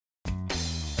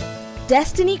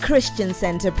Destiny Christian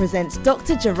Center presents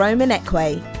Dr. Jerome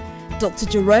Enekwe. Dr.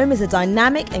 Jerome is a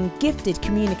dynamic and gifted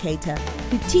communicator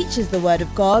who teaches the Word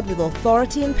of God with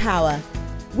authority and power.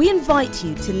 We invite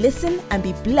you to listen and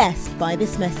be blessed by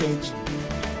this message.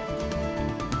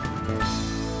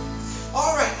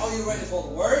 All right, are you ready for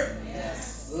the Word?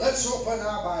 Yes. Let's open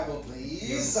our Bible,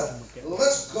 please.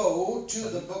 Let's go to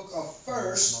the book of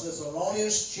 1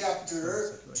 Thessalonians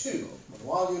chapter 2.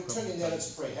 While you're turning there,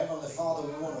 let's pray. Heavenly Father,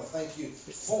 we want to thank you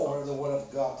for the Word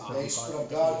of God today. Spirit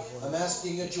of God, I'm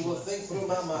asking that you will think through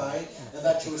my mind and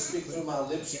that you will speak through my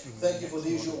lips. Thank you for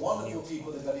these, your wonderful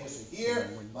people that got ears to hear,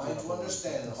 mind to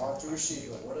understand, and heart to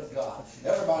receive the Word of God.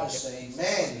 Everybody say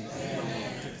amen.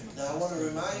 Amen. Now I want to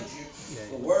remind you,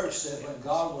 the Word said when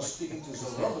God was speaking to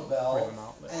Zerubbabel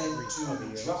and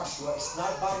to Joshua, it's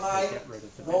not by might,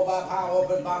 nor by power,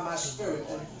 but by my Spirit.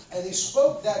 And he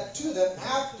spoke that to them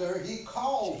after he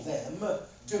called them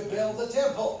to build the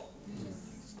temple.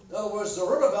 In other words,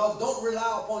 Zerubbabel, don't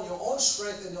rely upon your own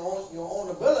strength and your own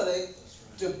ability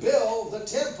to build the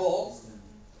temple.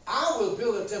 I will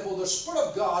build the temple. The Spirit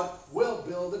of God will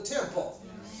build the temple.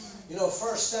 You know,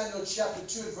 1 Samuel chapter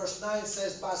 2 verse 9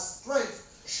 says, by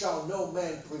strength shall no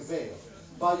man prevail.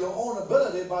 By your own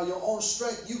ability, by your own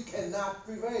strength, you cannot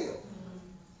prevail.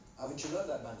 Haven't you learned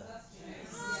that by now?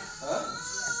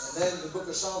 Huh? And then the book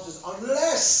of Psalms says,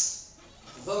 unless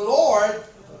the Lord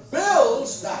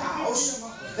builds the house,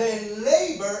 they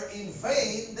labor in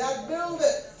vain that build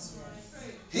it.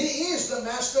 He is the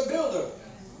master builder.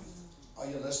 Are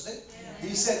you listening?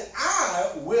 He said,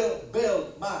 I will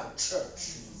build my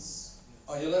church.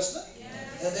 Are you listening?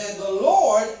 Yes. And then the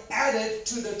Lord added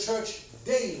to the church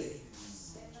daily.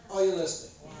 Are you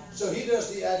listening? So he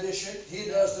does the addition, he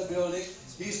does the building,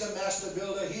 he's the master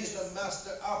builder, he's the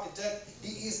master architect,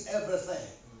 he is everything.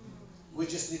 We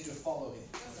just need to follow him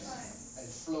and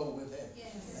flow with him.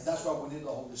 And that's why we need the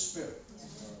Holy Spirit.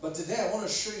 But today I want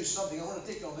to show you something. I want to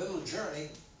take you on a little journey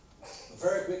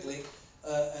very quickly.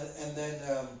 And then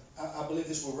I believe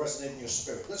this will resonate in your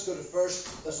spirit. Let's go to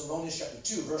 1 Thessalonians chapter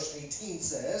 2, verse 18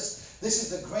 says, this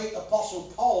is the great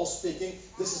apostle Paul speaking.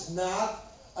 This is not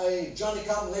a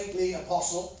Johnny-come-lately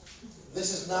apostle.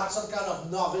 This is not some kind of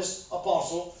novice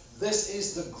apostle. This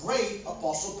is the great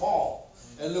apostle Paul.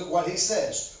 And look what he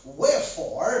says.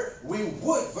 Wherefore, we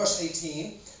would, verse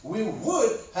 18, we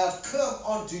would have come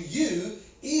unto you,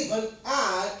 even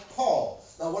I, Paul.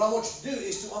 Now what I want you to do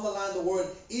is to underline the word,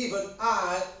 even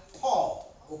I,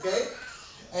 Paul. Okay?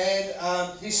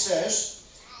 And he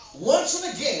says, once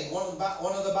and again, one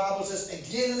of the Bibles says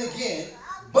again and again,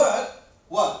 but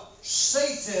what?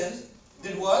 Satan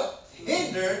did what?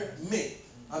 Hindered me.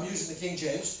 I'm using the King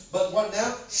James. But what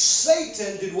now?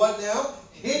 Satan did what now?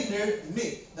 Hindered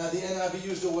me. Now the NIV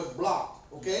used the word block.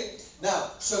 Okay?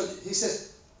 Now, so he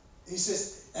says,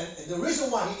 and the reason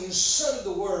why he inserted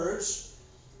the words,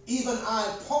 even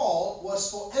I, Paul, was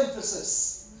for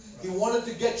emphasis. He wanted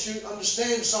to get you to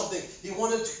understand something. He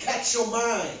wanted to catch your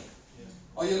mind.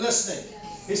 Are you listening?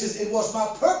 He says, it was my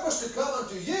purpose to come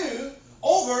unto you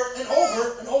over and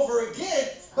over and over again,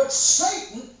 but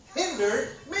Satan hindered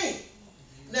me.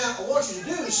 Now, I want you to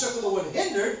do is circle the word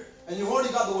hindered, and you've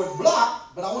already got the word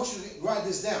block, but I want you to write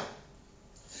this down.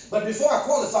 But before I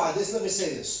qualify this, let me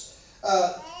say this.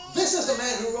 This is the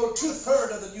man who wrote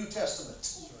 2/3 of the New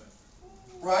Testament.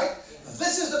 Right?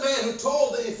 This is the man who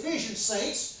told the Ephesian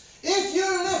saints, if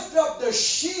you lift up the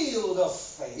shield of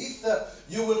faith,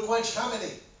 you will quench how many?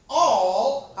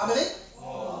 All. How many?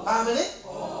 All. How many?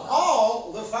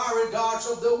 All the fiery darts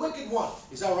of the wicked one.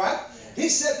 Is that right? He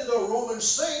said to the Roman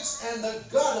saints, and the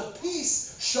God of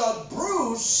peace shall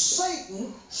bruise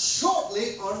Satan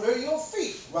shortly under your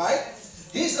feet. Right?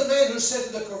 He's the man who said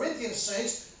to the Corinthian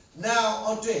saints, now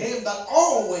unto him that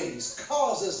always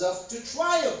causes us to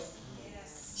triumph.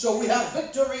 So we have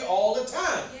victory all the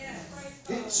time.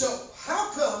 So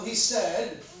how come he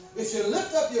said, if you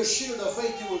lift up your shield of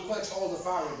faith, you will quench all the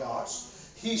fiery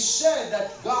darts? He said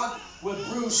that God will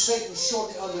bruise Satan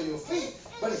shortly under your feet.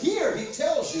 But here he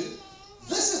tells you,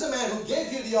 this is the man who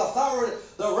gave you the authority,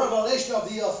 the revelation of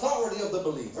the authority of the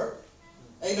believer.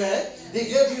 Amen. He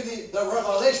gave you the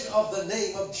revelation of the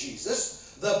name of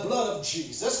Jesus, the blood of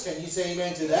Jesus. Can you say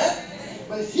amen to that? Amen.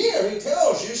 But here he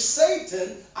tells you,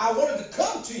 Satan, I wanted to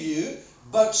come to you,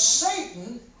 but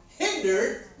Satan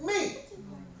hindered me.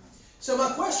 So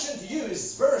my question to you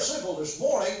is very simple this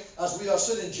morning, as we are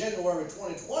sitting in January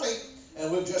 2020,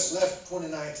 and we've just left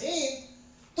 2019.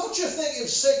 Don't you think if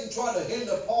Satan tried to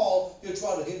hinder Paul, he'll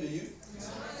try to hinder you?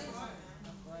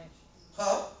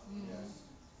 Huh?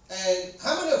 And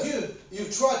how many of you,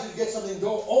 you've tried to get something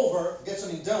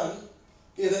done,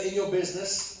 either in your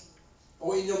business,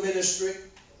 or in your ministry,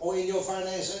 or in your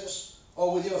finances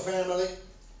or with your family,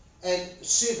 and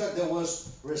see if there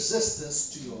was resistance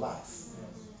to your life.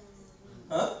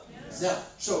 Huh? Yes. Now,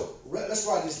 so let's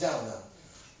write this down now.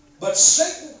 But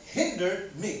Satan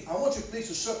hindered me. I want you please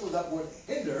to circle that word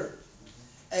hinder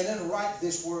and then write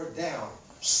this word down.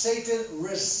 Satan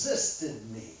resisted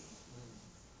me.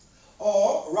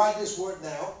 Or write this word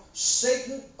now.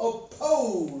 Satan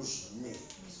opposed me.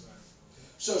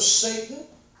 So Satan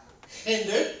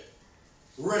hindered,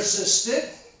 resisted,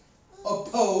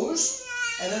 opposed,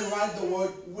 and then write the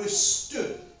word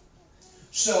withstood.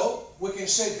 So we can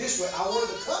say this way: I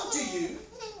wanted to come to you,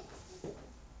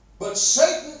 but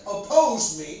Satan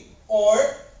opposed me, or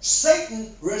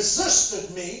Satan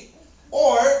resisted me,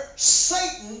 or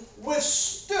Satan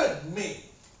withstood me.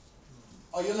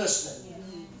 Are you listening?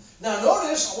 Now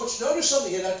notice, I want you to notice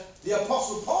something here, that the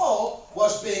Apostle Paul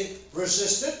was being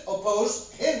resisted,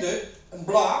 opposed, hindered, and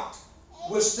blocked,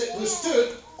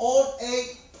 withstood on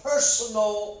a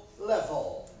personal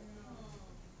level.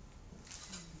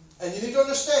 And you need to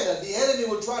understand that the enemy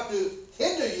will try to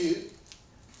hinder you,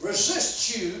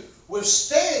 resist you,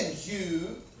 withstand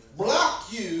you, block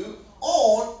you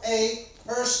on a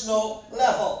personal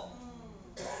level.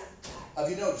 Have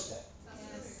you noticed that?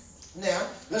 Yes. Now,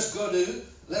 let's go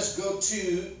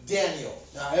to Daniel.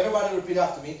 Now, everybody repeat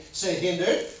after me. Say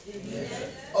hindered,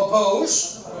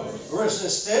 opposed,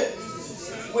 resisted,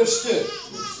 withstood.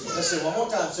 Let's say one more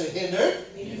time. Say hindered,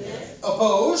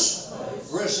 opposed,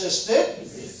 resisted,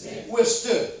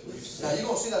 withstood. Now, you're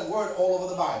going to see that word all over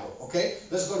the Bible. Okay?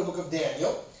 Let's go to the book of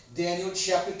Daniel. Daniel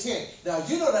chapter 10. Now,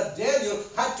 you know that Daniel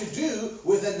had to do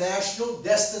with the national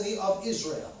destiny of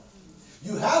Israel.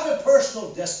 You have a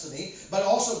personal destiny, but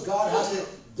also God has a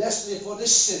destiny for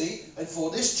this city and for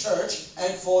this church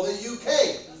and for the UK.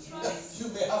 Right. You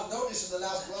may have noticed in the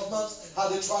last 12 months how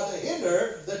they tried to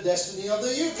hinder the destiny of the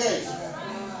UK.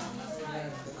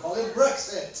 They call it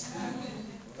Brexit.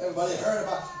 Everybody heard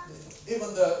about even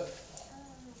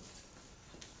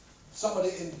somebody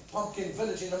in Pumpkin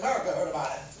Village in America heard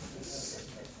about it.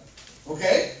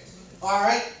 Okay? All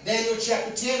right. Daniel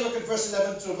chapter 10, look at verse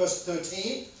 11 to verse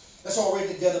 13. Let's all read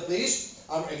together, please.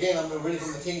 I'm reading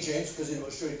from the King James because it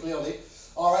will show you clearly.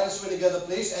 All right, let's read together,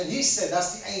 please. And he said,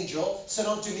 that's the angel, said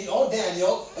unto me, O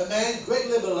Daniel, a man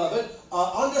greatly beloved,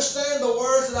 understand the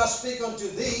words that I speak unto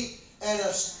thee, and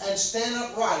stand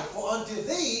upright. For unto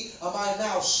thee am I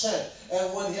now sent.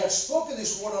 And when he had spoken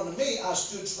this word unto me, I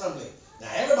stood trembling. Now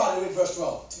everybody read verse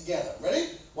 12 together. Ready?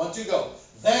 1, 2, go.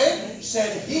 Then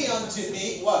said he unto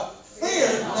me, what?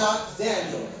 Fear not,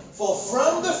 Daniel. For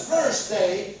from the first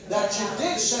day that you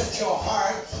did set your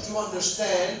heart to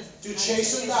understand, to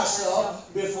chasten thyself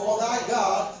before thy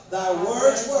God, thy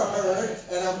words were heard,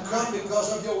 and I'm come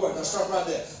because of your word. Now stop right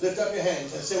there. Lift up your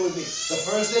hands and say with me. The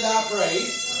first day that I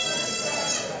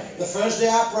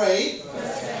prayed,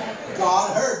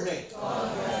 God heard me.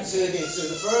 Say it again. So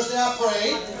the first day I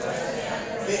prayed,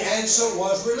 the answer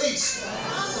was released.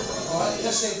 All right,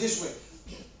 let's say it this way.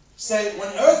 Say, when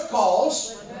earth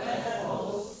calls,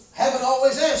 heaven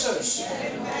always answers.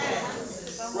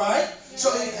 Right? So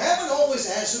if heaven always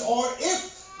answered, or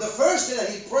if the first day that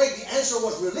he prayed, the answer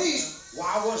was released,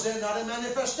 why was there not a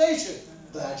manifestation?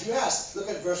 Glad you asked. Look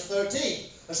at verse 13.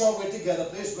 Let's all read together,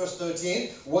 please. Verse 13.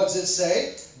 What does it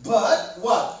say? But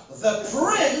what? The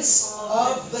prince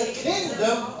of the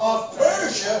kingdom of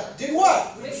Persia did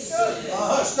what? Withstood.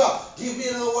 Stop. Give me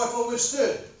another word for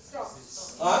withstood.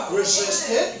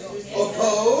 Resisted,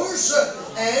 opposed,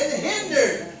 and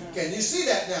hindered. Can you see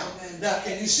that now? Now,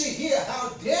 can you see here how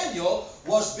Daniel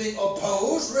was being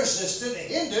opposed, resisted,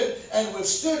 hindered, and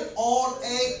withstood on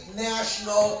a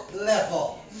national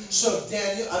level? So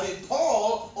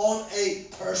Paul on a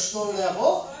personal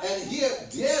level, and here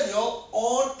Daniel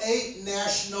on a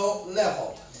national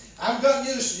level. I've got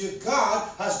news for you. God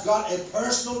has got a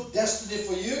personal destiny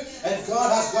for you, and God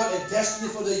has got a destiny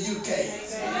for the UK.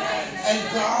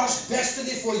 And God's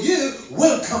destiny for you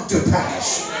will come to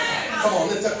pass. Come on,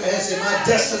 lift up your hands and say, my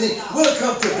destiny will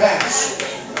come to pass.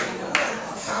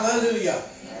 Hallelujah.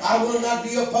 I will not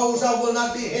be opposed. I will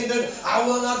not be hindered. I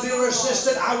will not be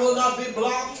resisted. I will not be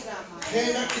blocked.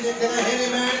 Can I hear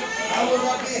you, man? I will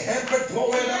not be hampered.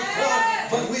 Glory to God.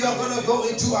 But we are going to go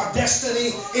into our destiny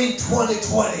in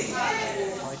 2020.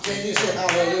 Can you say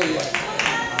hallelujah?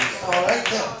 All right,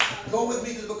 now go with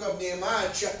me to the book of Nehemiah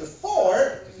chapter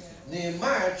 4.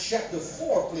 Nehemiah chapter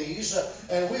 4, please.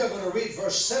 And we are going to read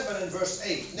verse 7 and verse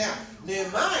 8. Now,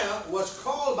 Nehemiah was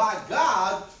called by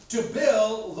God to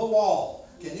build the wall.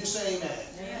 Can you say amen?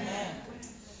 Amen.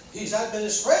 His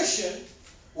administration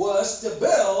was to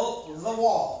build the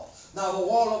wall. Now, the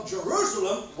wall of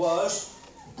Jerusalem was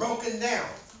broken down.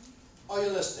 Are you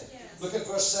listening? Yes. Look at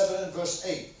verse 7 and verse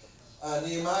 8.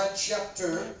 Nehemiah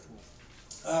chapter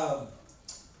 4,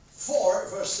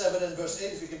 verse 7 and verse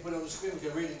 8. If you can put it on the screen, we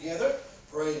can read it together.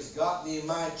 Praise God.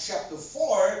 Nehemiah chapter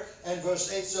 4 and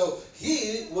verse 8. So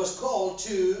he was called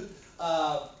to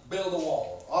build a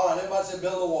wall. All right, everybody say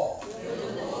build a wall.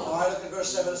 All right, look at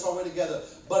verse 7. Let's all read together.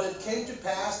 But it came to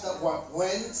pass that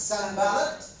when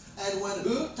Sanballat and when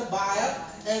who? Tobiah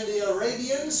and the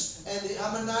Arabians and the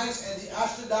Ammonites and the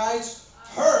Ashdodites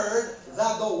heard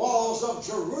that the walls of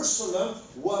Jerusalem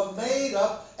were made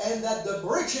up and that the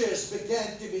breaches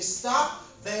began to be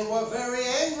stopped, they were very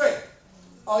angry.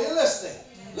 Are you listening?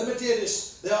 Let me tell you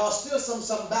this. There are still some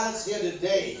Sanballats here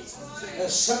today. And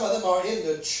some of them are in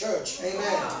the church.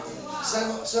 Amen.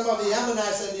 Some of the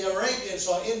Ammonites and the Arabians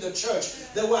are in the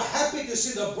church. They were happy to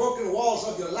see the broken walls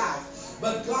of your life.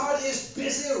 But God is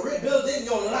busy rebuilding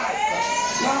your life.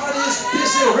 God is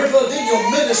busy rebuilding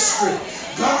your ministry.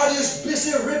 God is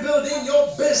busy rebuilding your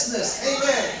business.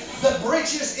 Amen. The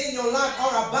breaches in your life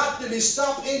are about to be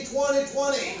stopped in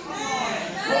 2020.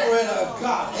 Glory to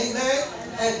God. Amen.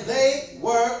 And they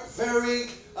were very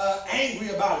angry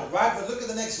about it, right? But look at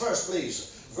the next verse,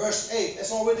 please. Verse 8.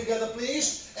 Let's all read together,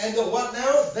 please. And the what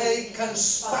now? They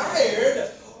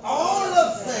conspired, all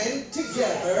of them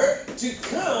together, to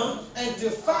come and to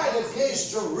fight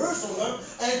against Jerusalem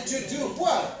and to do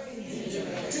what?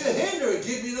 To hinder.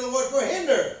 Give me another word for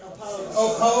hinder.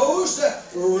 Opposed,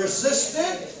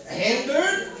 resisted,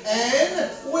 hindered,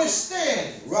 and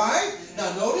withstand. Right?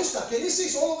 Now notice, now can you see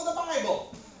it's all over the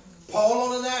Bible?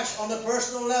 Paul on a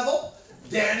personal level,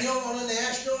 Daniel on a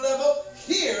national level,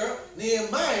 here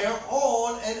Nehemiah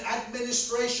on an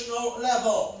administrational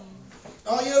level.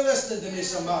 Are you listening to me,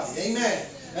 somebody? Amen.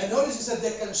 And notice he said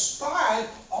they conspired,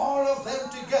 all of them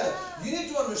together. You need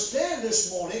to understand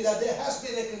this morning that there has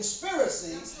been a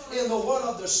conspiracy in the world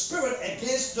of the Spirit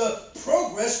against the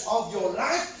progress of your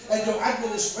life and your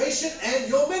administration and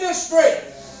your ministry.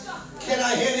 Can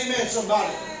I hear an amen,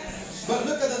 somebody? But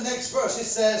look at the next verse. It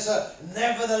says,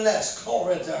 nevertheless.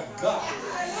 Glory to God.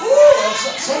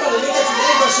 Somebody look at your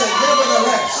neighbor and say,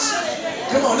 nevertheless.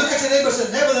 Come on, look at your neighbor and say,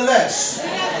 nevertheless.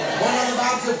 One of the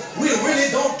Bible, we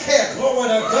really don't care. Glory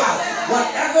to God.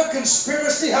 Whatever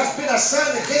conspiracy has been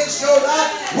assigned against your life,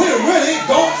 we really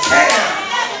don't care.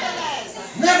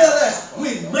 Nevertheless,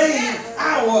 we made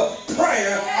our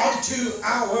prayer unto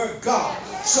our God.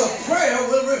 So prayer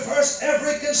will reverse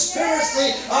every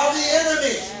conspiracy of the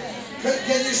enemy.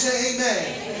 Can you say amen?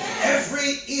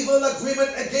 Every evil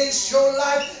agreement against your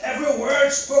life, every word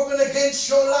spoken against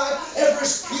your life, every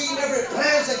scheme, every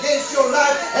plans against your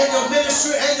life and your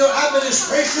ministry and your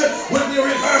administration will be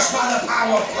reversed by the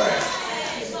power of prayer.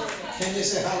 Can you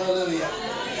say hallelujah?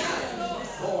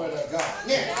 Glory to God.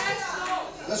 Yeah.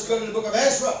 Let's go to the book of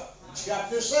Ezra,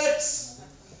 chapter 6.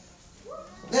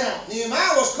 Now,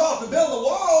 Nehemiah was called to build the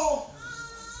wall.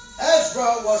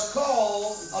 Ezra was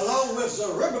called, along with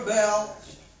Zerubbabel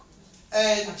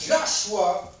and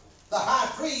Joshua, the high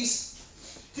priest,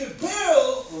 to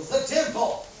build the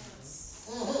temple.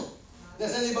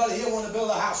 Does anybody here want to build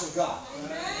a house of God?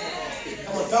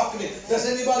 Come on, talk to me. Does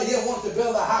anybody here want to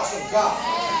build a house of God?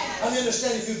 I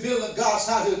understand if you build a God's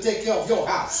house, He'll take care of your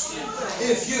house.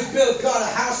 If you build God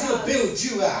a house, He'll build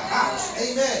you a house.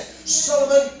 Amen.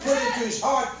 Solomon put into his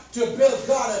heart to build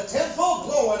God a temple.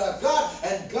 Glory to God.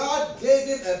 And God gave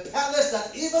him a palace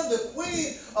that even the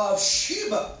queen of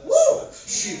Sheba,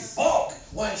 she balked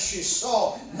when she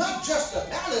saw not just the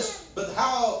palace, but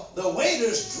how the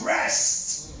waiters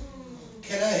dressed.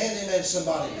 Can I hear amen,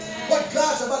 somebody? What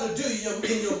God's about to do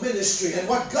in your ministry and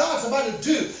what God's about to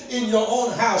do in your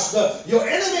own house, your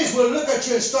enemies will look at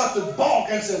you and start to balk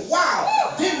and say, wow,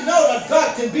 didn't know that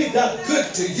God can be that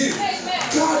good to you.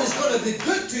 God is going to be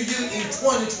good to you in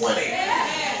 2020.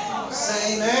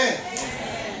 Say amen.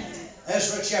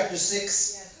 Ezra chapter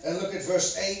 6 and look at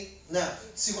verse 8. Now,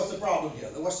 see what's the problem here.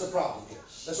 What's the problem here?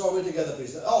 Let's all read together,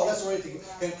 please. Oh, let's read together.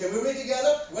 Can we read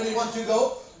together? Ready, 1, 2,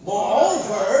 go.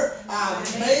 Moreover, I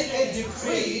made a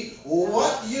decree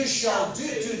what you shall do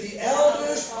to the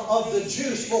elders of the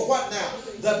Jews. For what now?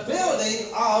 The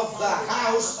building of the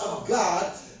house of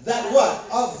God. That what?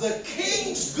 Of the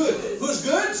king's good. Whose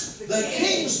goods? The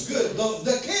king's good.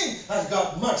 The king has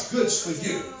got much goods for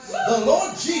you. The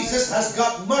Lord Jesus has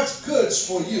got much goods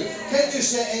for you. Can you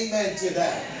say amen to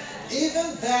that?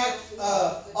 Even that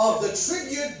of the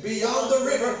tribute beyond the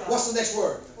river. What's the next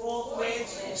word?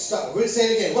 Stop. We'll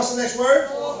say it again. What's the next word?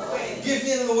 Give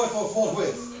me another word for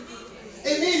forthwith.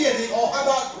 Immediately, or how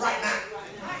about right now?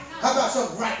 How about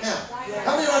something right now?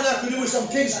 How many right now could do with some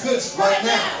king's goods right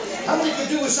now? How many could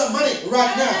do with some money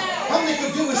right now? How many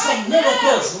could do with some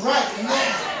miracles right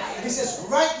now? He says,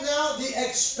 right now the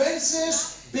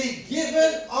expenses be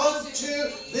given unto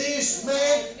these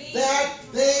men that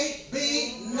they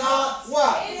be not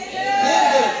what?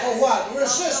 Hindered or what?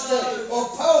 Resisted,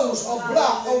 opposed, or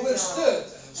blocked, or withstood.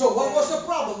 So what was the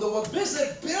problem? They were busy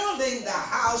building the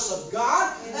house of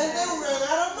God and they ran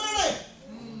out of money.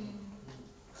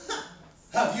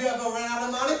 Have you ever ran out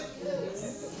of money?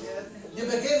 You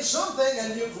begin something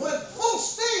and you went full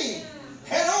steam,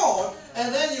 head on,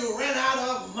 and then you ran out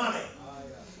of money.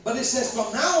 But it says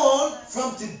from now on,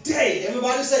 from today,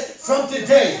 everybody say, from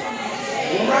today,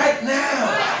 right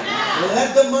now,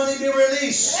 let the money be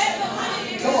released.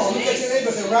 Come on, look at your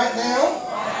neighbor, say, right now.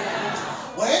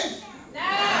 When?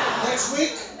 Next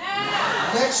week?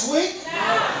 Next week?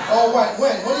 All right,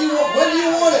 when? When do you want? When do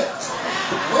you want it?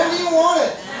 When do you want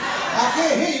it? I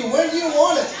can't hear you. When do you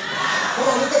want it? Come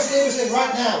on, look at your neighbor and say,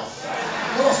 right now.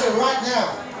 Come on, say, right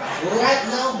now. Right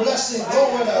now, blessing.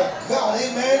 Glory to God.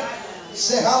 Amen.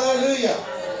 Say hallelujah.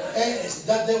 And it's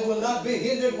that they will not be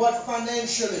hindered, what?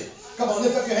 Financially. Come on,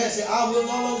 lift up your hands and say, I will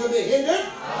no longer be hindered,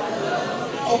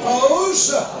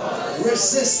 opposed,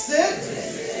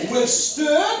 resisted,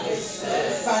 withstood,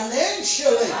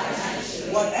 financially.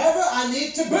 Whatever I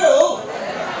need to build,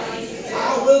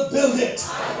 I will build it.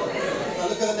 Now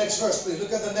look at the next verse, please.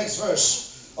 Look at the next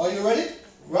verse. Are you ready?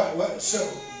 Right. So,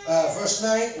 verse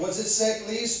 9. What's it say,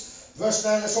 please? Verse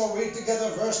 9. Let's all read together.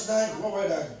 Verse 9. Glory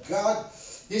to God.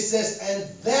 He says, and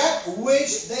that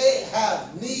which they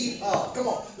have need of. Come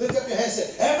on, lift up your hands and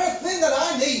say, everything that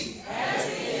I need.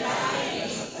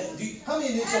 How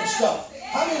many need some stuff?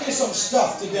 How many need some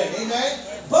stuff today? Amen.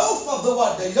 Both of the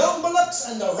what? The young bullocks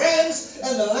and the rams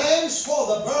and the lambs for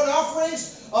the burnt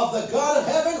offerings of the God of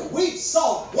heaven, wheat,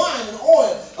 salt, wine, and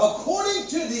oil, according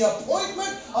to the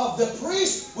appointment of the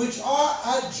priests which are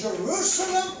at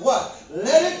Jerusalem. What?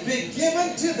 Let it be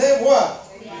given to them what?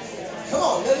 Come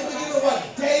on, let it be given what?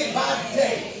 Day by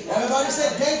day. Everybody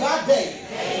say day by day.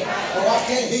 Oh, I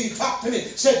can't hear you. Talk to me.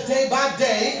 Say day by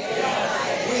day,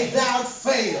 without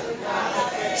fail.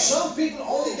 Some people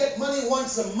only get money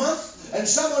once a month, and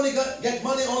some only get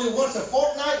money only once a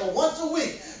fortnight or once a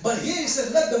week. But here he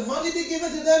said, let the money be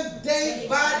given to them day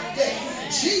by day.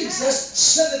 Jesus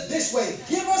said it this way,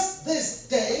 give us this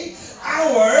day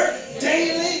our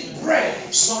daily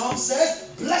bread. Psalm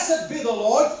says, blessed be the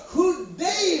Lord who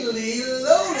daily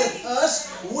loadeth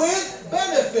us with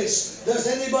benefits. Does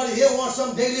anybody here want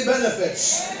some daily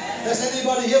benefits? Does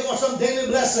anybody here want some daily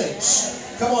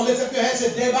blessings? Come on, lift up your hands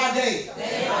and say day by day.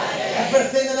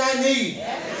 Everything that I need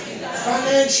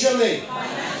financially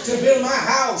to build my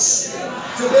house,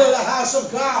 to build the house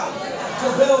of God,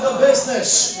 to build the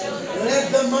business.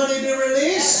 Let the money be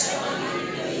released.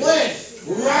 When?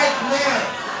 Right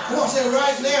now. Come on, say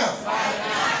right now.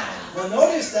 Now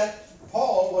notice that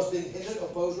Paul was being hindered,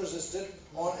 opposed, resisted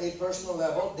on a personal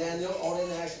level, Daniel on a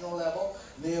national level,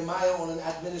 Nehemiah on an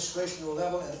administrational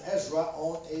level, and Ezra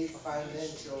on a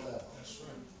financial level.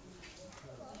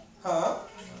 Huh?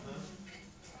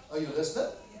 Are you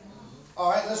listening? All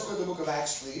right, let's go to the book of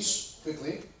Acts, please,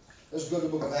 quickly. Let's go to the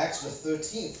book of Acts, the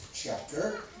 13th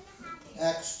chapter.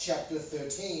 Acts chapter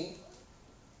 13.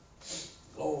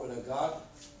 Glory to God.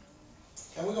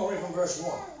 And we're going to read from verse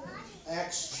 1.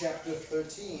 Acts chapter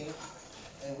 13,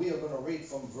 and we are going to read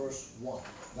from verse 1.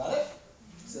 Got it?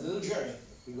 It's a little journey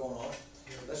we're going on.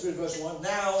 Let's read verse 1.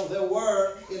 Now there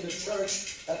were in the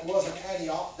church that was in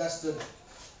Antioch, that's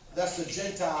the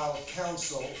Gentile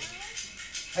council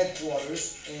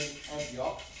headquarters in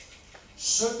Antioch,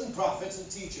 certain prophets and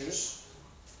teachers,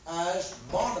 as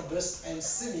Barnabas and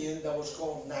Simeon, that was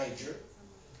called Niger,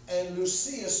 and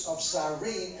Lucius of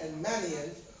Cyrene and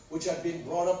Manaen, which had been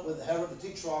brought up with Herod the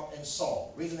Tetrarch and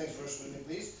Saul. Read the next verse with me,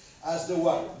 please. As they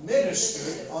what?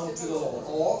 Ministered unto the Lord.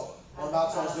 Or, on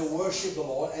that times they worshiped the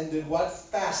Lord and did what?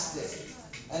 Fasted.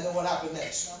 And then what happened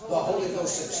next? The Holy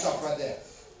Ghost said. Stop right there.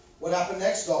 What happened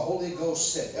next? The Holy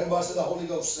Ghost said. Everybody said the Holy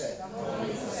Ghost said.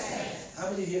 How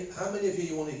many of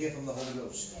you want to hear from the Holy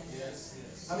Ghost? Yes.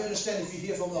 How many understand if you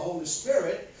hear from the Holy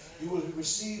Spirit, you will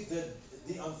receive the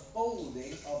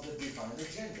unfolding of the divine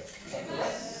agenda. Is that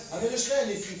correct? I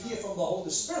understand if you hear from the Holy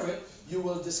Spirit, you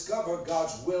will discover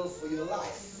God's will for your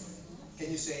life. Can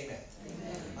you say amen?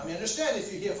 Amen. I mean, understand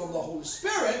if you hear from the Holy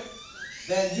Spirit,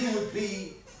 then you would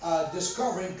be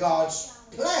discovering God's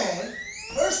plan,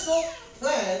 personal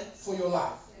plan for your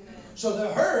life. Amen. So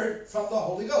they heard from the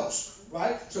Holy Ghost,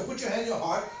 right? So put your hand in your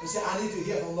heart and say, I need to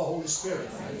hear from the Holy Spirit.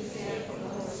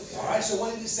 All right, so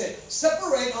what did he say?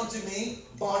 Separate unto me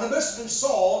Barnabas and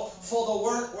Saul for the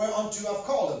work whereunto I've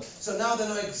called them. So now they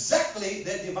know exactly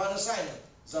their divine assignment.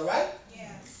 Is that right?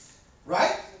 Yes.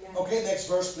 Right? Yeah. Okay, next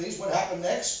verse, please. What happened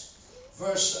next?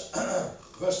 Verse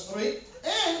Verse 3.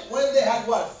 And when they had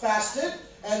what? Fasted,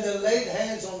 and they laid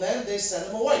hands on them, they sent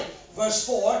them away. Verse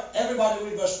 4. Everybody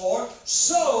read verse 4.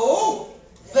 So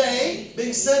they,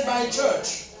 being sent by a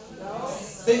church,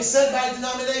 being sent by a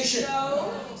denomination,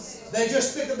 they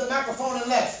just picked up the microphone and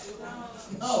left.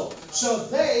 No. So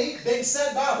they, being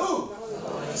sent by who?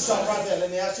 Stop right there. Let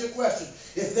me ask you a question.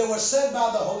 If they were sent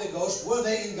by the Holy Ghost, were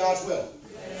they in God's will?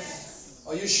 Yes.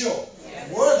 Are you sure? Yes.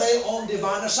 Were they on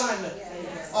divine assignment?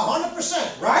 Yes.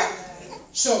 100%, right?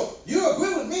 So you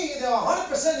agree with me, they're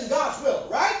 100% in God's will,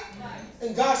 right?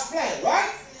 In God's plan, right?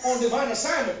 On divine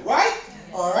assignment, right?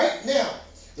 All right. Now,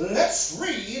 let's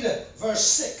read verse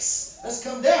 6. Let's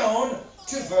come down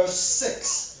to verse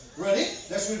 6. Ready?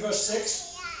 Let's read verse 6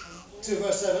 to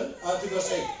verse 7, to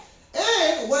verse 8.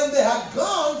 And when they had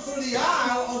gone through the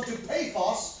isle unto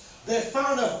Paphos, they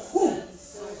found a who?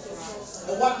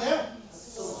 A what now?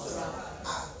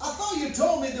 I thought you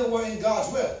told me they were in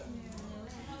God's will.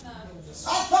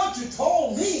 I thought you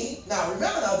told me. Now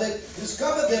remember now, they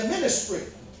discovered their ministry.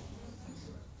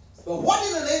 But what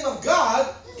in the name of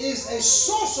God is a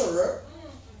sorcerer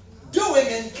doing,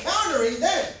 encountering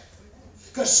them?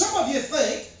 Because some of you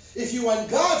think if you are in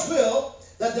God's will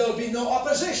that there will be no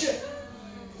opposition.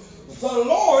 The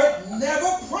Lord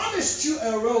never promised you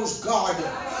a rose garden,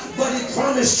 but He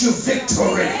promised you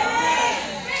victory.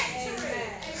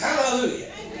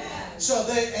 Hallelujah. So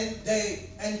they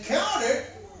encountered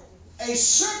a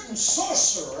certain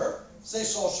sorcerer, say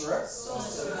sorcerer,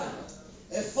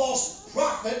 a false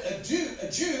prophet, a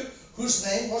Jew whose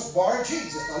name was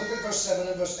Bar-Jesus. Now look at verse 7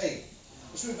 and verse 8.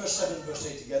 Let's read verse 7 and verse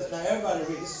 8 together. Now everybody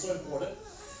read, this is so important.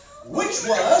 Which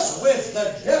was with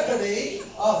the deputy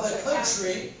of the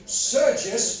country,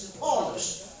 Sergius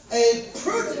Paulus, a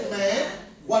prudent man,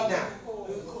 what now?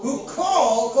 Who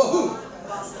called for who?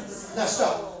 Now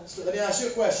stop. Let me ask you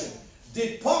a question.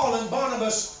 Did Paul and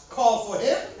Barnabas call for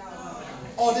him?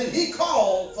 Or did he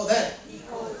call for them?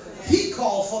 He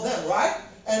called for them, right?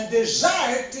 And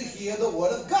desired to hear the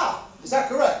word of God. Is that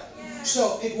correct?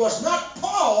 So it was not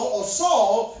Paul or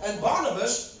Saul and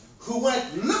Barnabas who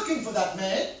went looking for that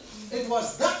man. It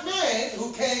was that man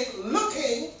who came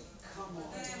looking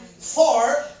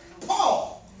for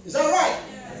Paul. Is that right?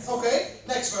 Okay,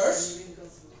 next verse.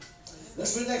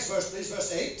 Let's read the next verse, please.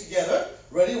 Verse 8 together.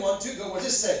 Ready? 1, 2, go. What does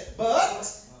it say?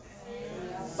 But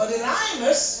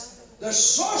Elymas, the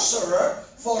sorcerer,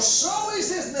 for so is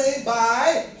his name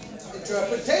by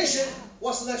interpretation.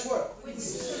 What's the next word?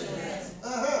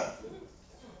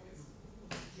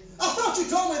 I thought you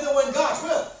told me they were in God's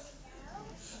will.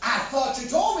 I thought you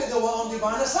told me they were on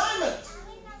divine assignment.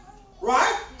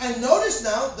 Right? And notice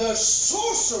now, the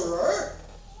sorcerer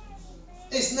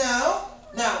is now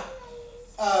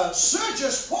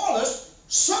Sergius Paulus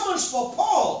summons for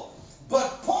Paul.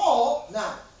 But Paul,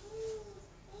 now,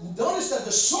 notice that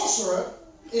the sorcerer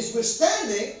is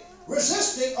withstanding,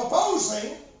 resisting,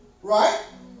 opposing, right?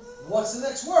 What's the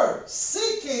next word?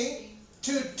 Seeking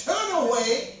to turn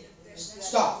away.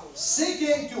 Stop.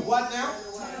 Seeking to what now?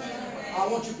 I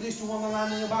want you please to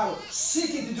underline in your Bible.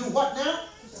 Seeking to do what now?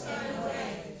 Turn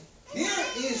away. Here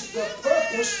is the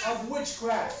purpose of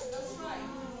witchcraft.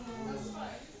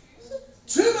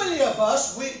 Too many of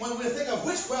us, when we think of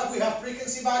witchcraft, we have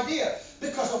preconceived idea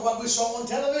because of what we saw on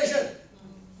television.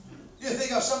 You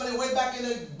think of somebody way back in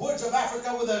the woods of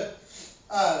Africa with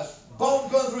a bone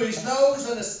going through his nose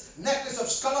and a necklace of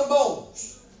skull and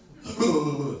bones.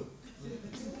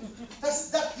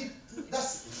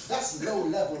 That's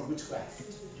low-level witchcraft.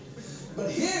 But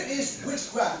here is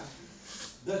witchcraft.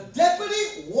 The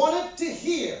deputy wanted to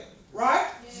hear, right?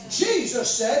 Yeah. Jesus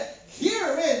said,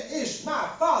 herein is my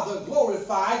Father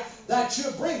glorified, that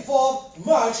you bring forth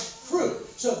much fruit.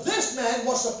 So this man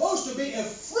was supposed to be a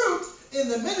fruit in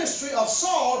the ministry of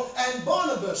Saul and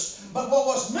Barnabas. But what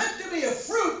was meant to be a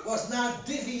fruit was now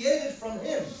deviated from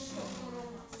him.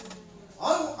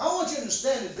 I want you to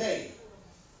understand today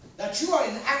that you are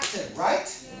inactive, right?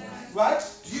 Right?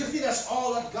 Do you think that's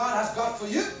all that God has got for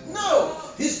you? No.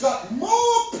 He's got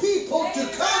more people to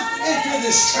come into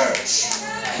this church.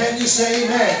 Can you say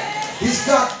amen? He's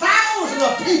got thousands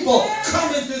of people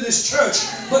coming to this church.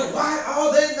 But why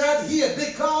are they not here?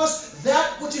 Because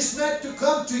that which is meant to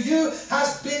come to you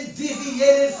has been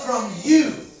deviated from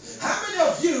you. How many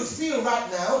of you feel right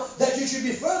now that you should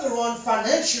be further on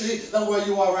financially than where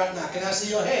you are right now? Can I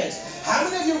see your hands? How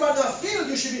many of you right now feel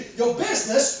your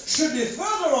business should be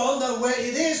further on than where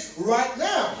it is right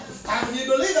now? How many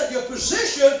believe that your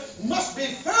position must be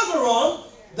further on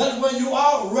than where you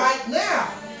are right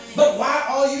now? But why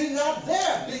are you not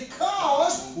there?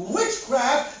 Because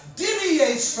witchcraft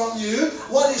deviates from you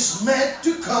what is meant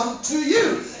to come to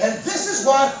you. And this is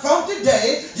why from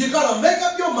today you got to make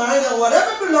up your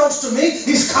belongs to me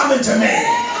is coming to me.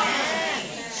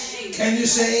 Can you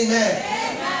say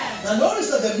amen? Now notice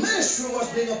that the ministry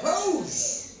was being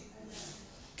opposed.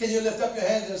 Can you lift up your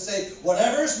hands and say,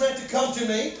 whatever is meant to come to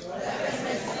me,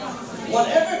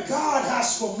 whatever God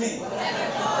has for me,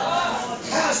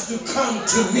 has to come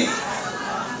to me.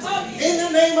 In the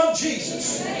name of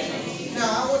Jesus.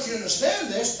 Now I want you to understand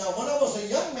this. Now when I was a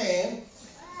young man,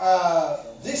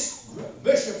 this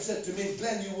bishop said to me,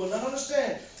 Glenn, you will not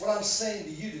understand what I'm saying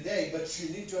to you today, but you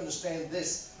need to understand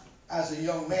this as a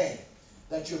young man,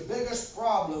 that your biggest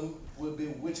problem will be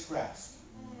witchcraft.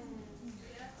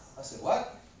 I said,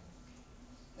 what?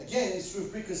 Again, it's through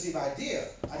preconceived idea.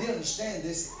 I didn't understand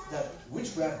this, that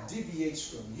witchcraft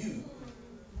deviates from you,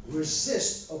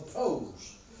 resist,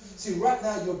 oppose. See, right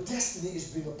now your destiny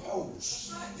is being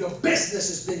opposed. Your business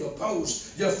is being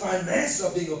opposed. Your finances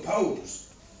are being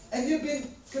opposed. And you've been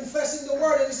confessing the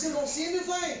word and you still don't see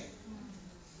anything.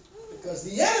 Because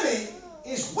the enemy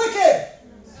is wicked.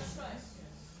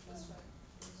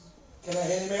 Can I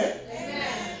hear amen?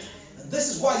 Amen. And this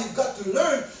is why you've got to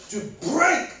learn to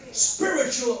break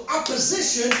spiritual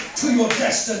opposition to your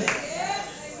destiny.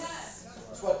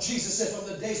 That's what Jesus said from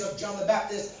the days of John the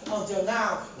Baptist until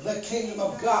now. The kingdom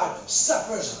of God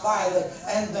suffers violence,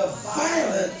 and the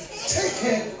violent take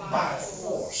it by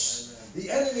force. The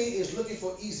enemy is looking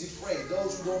for easy prey,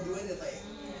 those who don't do anything.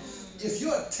 If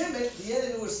you are timid, the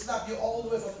enemy will stop you all the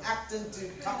way from Acton to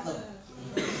Tottenham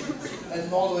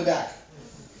and all the way back.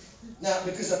 Now,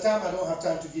 because of time, I don't have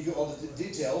time to give you all the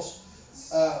details.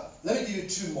 Let me give you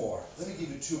two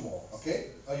more.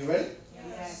 Okay? Are you ready?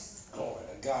 Yes. Glory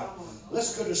to God.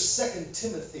 Let's go to 2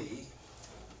 Timothy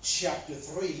chapter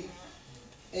 3.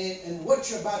 And what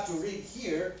you're about to read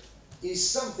here is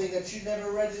something that you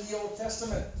never read in the Old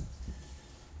Testament.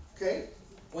 Okay?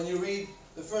 When you read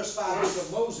the first 5 books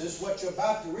of Moses, what you're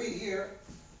about to read here,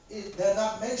 they're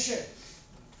not mentioned.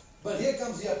 But here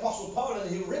comes the Apostle Paul, and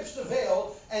he rips the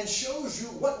veil and shows you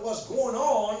what was going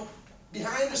on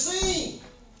behind the scene.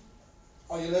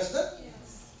 Are you listening?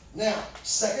 Yes. Now,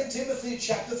 2 Timothy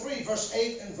chapter 3, verse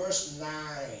 8 and verse 9.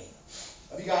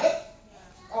 Have you got it?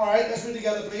 Yeah. All right, let's read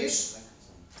together, please.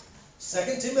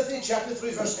 2 Timothy chapter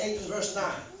 3, verse 8 and verse 9.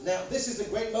 Now, this is the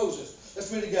great Moses.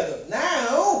 Let's read together.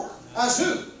 Now, as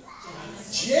who?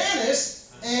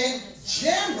 Jannes and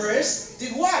Jambres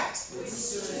did what?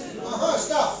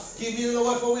 Stop. Give me the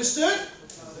word for withstood.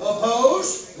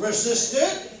 Opposed,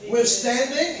 resisted,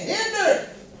 withstanding, hindered.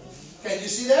 Can you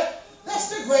see that? That's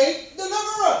the great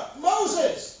deliverer,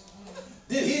 Moses.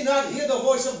 Did he not hear the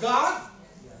voice of God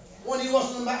when he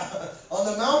was on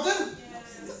the mountain?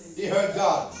 He heard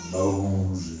God.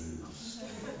 Moses.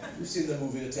 You've seen the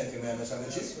movie The Ten Commandments,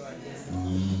 haven't you?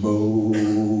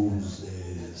 Moses.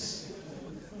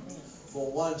 For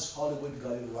once, Hollywood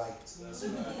got it right.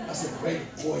 That's a great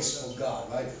voice for God,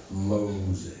 right?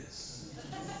 Moses.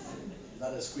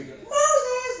 Not a squeaker.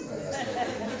 Moses!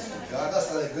 No, that's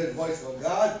not a good voice for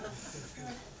God. That's not a good voice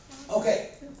for God.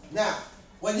 Okay, now,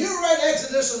 when you read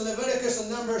Exodus and Leviticus and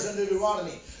Numbers and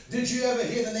Deuteronomy, did you ever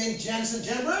hear the name Jannes and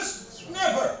Jambres?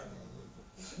 Never.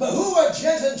 But who are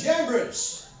Jannes and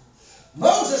Jambres?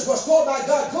 Moses was told by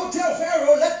God, go tell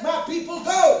Pharaoh, let my people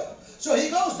go. So he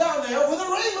goes down there with a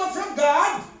rhema from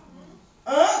God.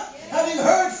 Having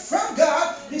heard from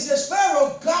God, he says,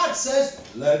 Pharaoh, God says,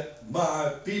 let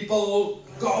my people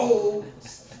go.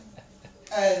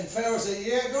 And Pharaoh said,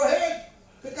 yeah, go ahead.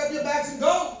 Pick up your bags and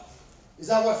go. Is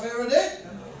that what Pharaoh did?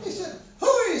 He said,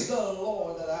 who is the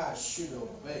Lord that I should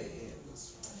obey him?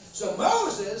 So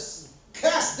Moses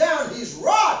cast down his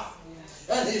rod.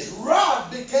 And his rod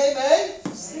became a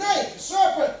snake,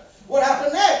 serpent. What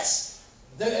happened next?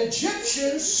 The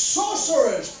Egyptian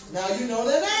sorcerers. Now you know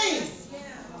their name.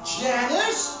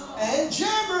 Jannes and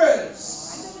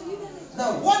Jambres.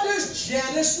 Now what does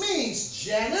Jannes mean?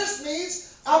 Jannes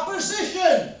means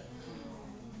opposition.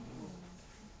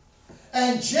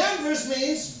 And Jambres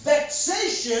means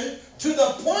vexation to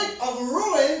the point of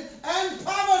ruin and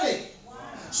poverty.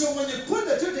 So when you put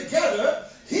the two together,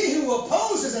 he who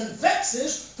opposes and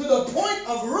vexes to the point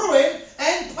of ruin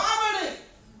and poverty.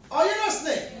 Are you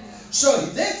listening? So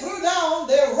they threw down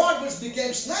their rod, which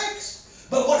became snakes.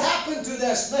 But what happened to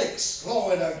their snakes?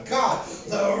 Glory to God.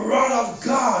 The rod of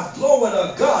God. Glory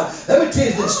to God. Let me tell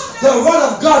you this. The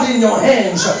rod of God in your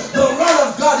hands, the rod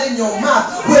of God in your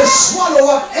mouth will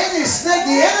swallow up any snake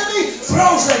the enemy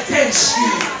throws against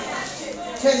you.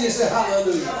 Can you say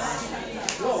hallelujah?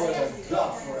 Glory to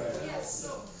God forever.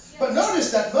 But notice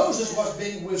that Moses was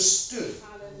being withstood.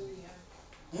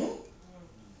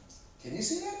 Can you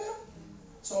see that now?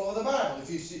 It's all over the Bible.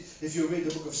 If you read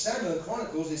the book of Samuel and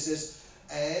Chronicles, it says,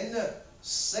 and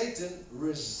Satan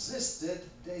resisted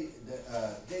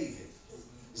David.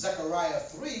 Zechariah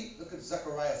 3, look at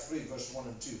Zechariah 3, verse 1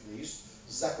 and 2, please.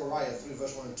 Zechariah 3,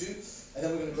 verse 1 and 2. And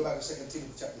then we're going to go back to 2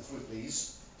 Timothy chapter 3,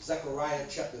 please. Zechariah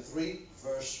chapter 3,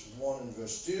 verse 1 and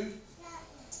verse 2.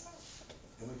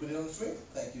 Can we put it on the screen?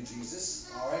 Thank you,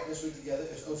 Jesus. All right, let's read together.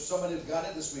 If somebody got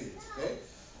it, let's read it, okay?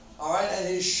 All right, and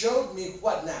he showed me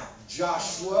what now?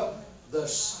 Joshua, the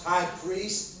high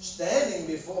priest, standing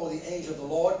before the angel of the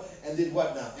Lord, and did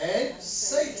what now? And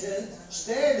Satan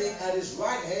standing at his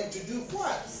right hand to do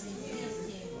what?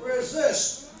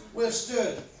 Resist,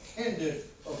 withstood, hindered,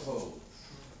 opposed.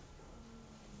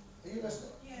 Are you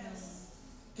listening? Yes.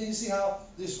 Can you see how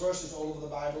this verse is all over the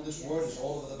Bible? This word is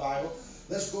all over the Bible.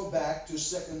 Let's go back to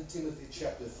 2 Timothy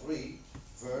chapter 3,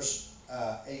 verse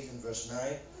 8 and verse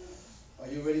 9. Are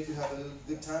you ready to have a little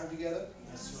good time together?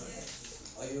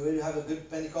 Yes. Are you ready to have a good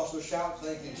Pentecostal shout?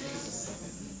 Thank you,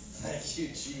 Jesus. Thank you,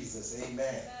 Jesus.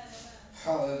 Amen.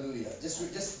 Hallelujah. Just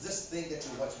think that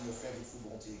you're watching your favorite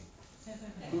football team.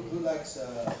 Who likes...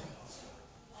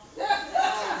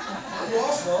 You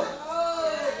also?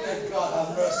 May God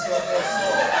have mercy on their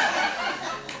soul.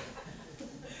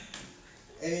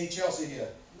 Any Chelsea here?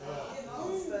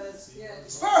 Spurs? Yeah.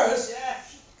 Spurs? Yeah.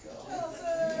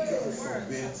 God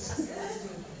forbid.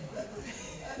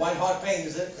 White hot pain,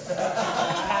 is it?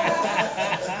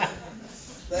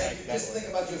 Thank you. Just think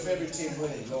about your favorite team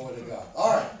winning. Glory to God. All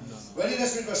right. Ready?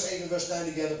 Let's read verse 8 and verse 9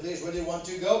 together, please. Ready? 1,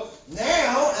 2, go.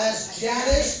 Now, as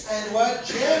Jannes and what?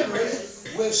 Jambres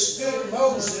withstood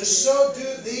Moses, so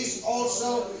do these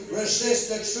also resist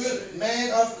the truth.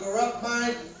 Man of corrupt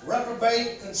mind,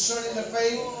 reprobate concerning the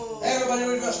faith. Everybody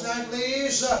read verse 9,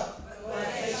 please.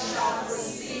 They shall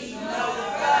receive no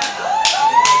further.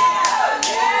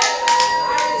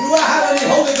 Do I have any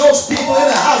Holy Ghost people in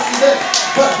the house today?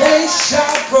 But they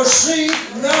shall proceed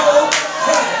no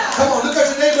further. Come on, look at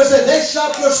your neighbor and say, they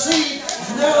shall proceed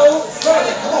no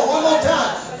further. Come on, one more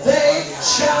time. They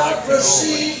shall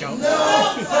proceed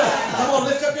no further. Come on,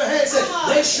 lift up your hands and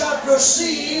say, they shall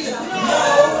proceed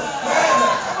no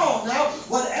further. Come on now.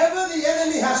 Whatever the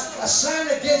enemy has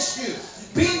assigned against you,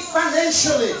 be it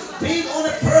financially, be it on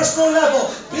a personal level,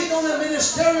 be it on a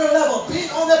ministerial level, be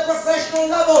it on a professional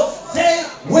level, they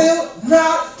will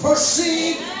not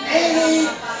proceed any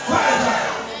further.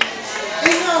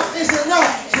 Enough is enough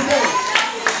today.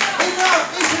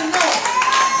 Enough is enough.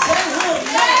 They will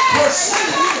not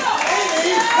proceed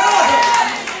any further.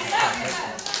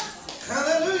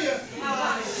 Hallelujah.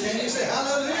 Can you say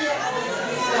hallelujah?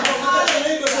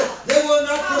 They will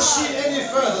not proceed any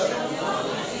further.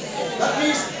 That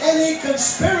means any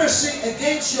conspiracy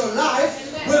against your life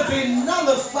will be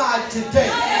nullified today.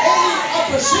 Any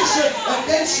opposition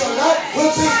against your life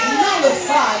will be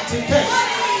nullified today.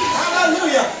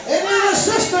 Hallelujah. Any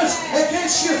resistance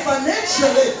against you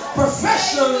financially,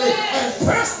 professionally, and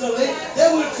personally, they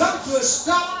will come to a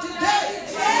stop today.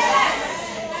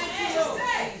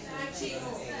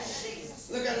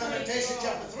 Look at Lamentation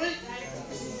chapter 3.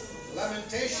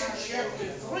 Lamentation chapter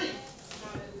 3.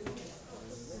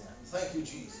 Thank you,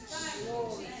 Jesus.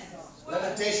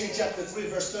 Lamentation chapter 3,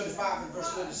 verse 35 and verse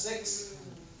 36.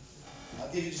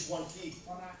 I'll give you just one key.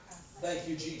 Thank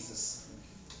you, Jesus.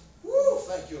 Woo,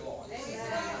 thank you, Lord.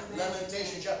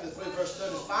 Lamentation chapter 3, verse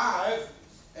 35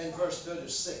 and verse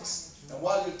 36. And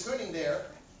while you're turning there,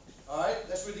 all right,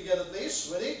 let's read together, please.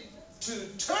 Ready? To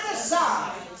turn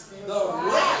aside the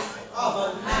right of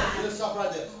a man. Let's stop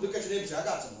right there. Look at your neighbor and say, I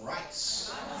got some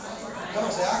rights. Come on,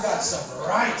 say, I got some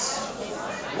rights.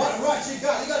 What rights you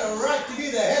got? You got a right to be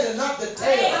the head and not the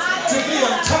tail. To be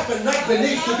on top and not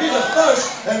beneath. To be the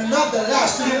first and not the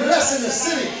last. To be blessed in the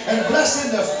city and blessed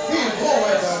in the field.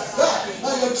 Glory to God.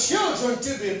 Are your children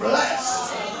to be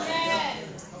blessed?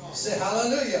 Say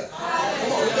hallelujah.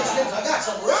 Come on, look at your neighbor. I got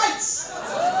some rights.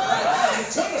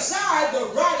 Turn aside the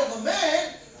right of a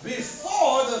man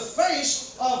before the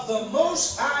face of the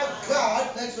Most High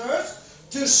God, next verse,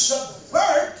 to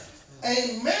subvert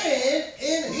a man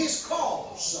in his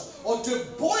cause, or to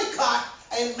boycott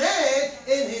a man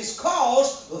in his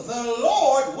cause, the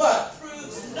Lord what?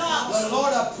 Approves not. The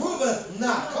Lord approveth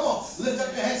not. Come on, lift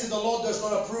up your hands and say, the Lord does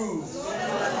not approve.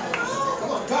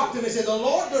 Come on, talk to me and say, the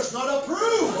Lord does not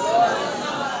approve.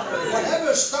 Whatever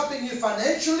is stopping you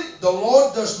financially, the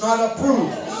Lord does not approve.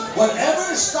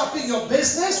 Whatever is stopping your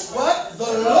business, what?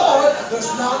 The Lord does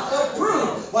not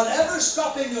approve. Whatever is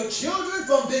stopping your children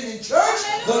from being in church,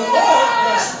 the Lord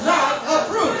does not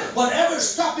approve. Whatever is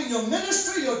stopping your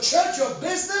ministry, your church, your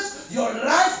business, your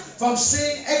life from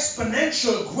seeing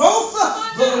exponential growth,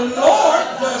 the Lord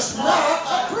does not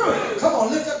approve. Come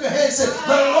on, lift up your hands and say,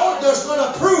 the Lord does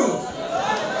not approve.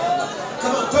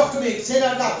 Come on, talk to me. Say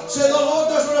that loud. Say, the Lord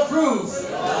does not approve.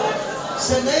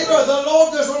 Say, neighbor, the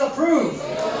Lord does not approve.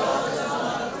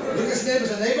 Look at his neighbor.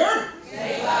 Say, neighbor,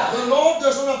 the Lord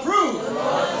does not approve.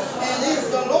 And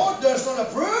if the Lord does not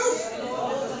approve,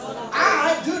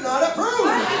 I do not approve.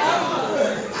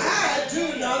 I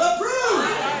do not approve.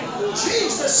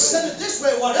 Jesus said it this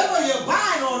way, whatever you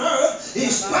bind on earth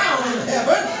is bound in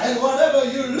heaven, and whatever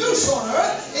you loose on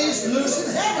earth is loose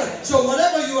in heaven. So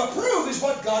whatever you approve is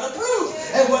what God approves,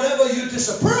 and whatever you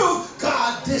disapprove,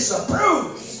 God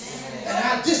disapproves. And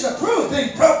I disapprove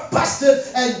being broke, busted,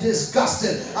 and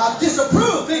disgusted. I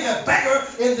disapprove being a beggar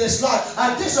in this life.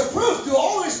 I disapprove to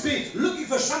always be looking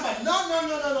for somebody.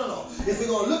 No. If we're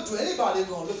going to look to anybody, we're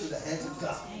going to look to the hands of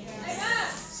God. Amen.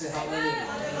 Say hallelujah.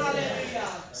 Hallelujah.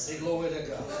 Say glory to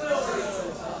God.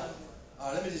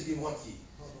 Let me just give one key.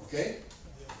 Okay?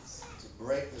 To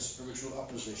break the spiritual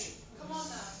opposition. Come on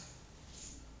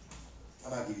now. I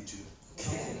might give you two.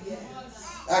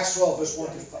 Acts 12 verse 1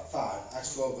 to 5.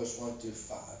 Acts 12 verse 1 to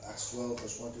 5. Acts 12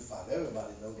 verse 1 to 5.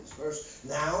 Everybody knows this verse.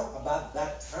 Now, about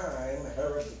that time,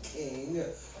 Herod the king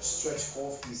stretched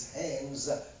forth his hands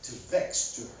to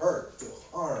vex, to hurt, to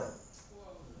harm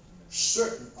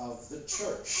certain of the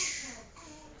church.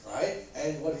 Right?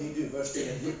 And what did he do? Verse 2.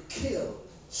 He killed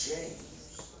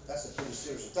James. That's a pretty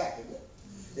serious attack, isn't it?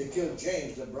 They killed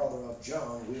James, the brother of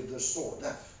John, with the sword.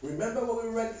 Now, remember what we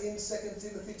read in 2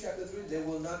 Timothy chapter 3? They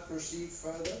will not proceed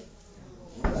further.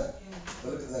 Remember that?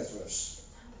 But look at the next verse.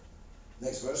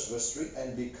 Next verse, verse 3.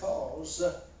 And because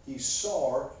he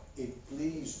saw it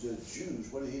pleased the Jews,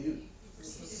 what did he do?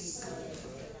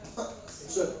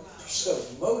 So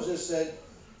Moses said,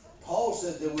 Paul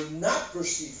said they will not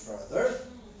proceed further.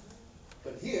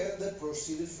 But here they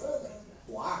proceeded further.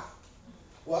 Why?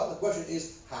 Well, the question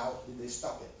is, how did they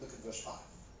stop it? Look at verse 5.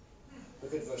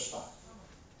 Look at verse 5.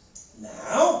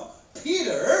 Now,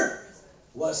 Peter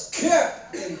was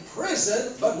kept in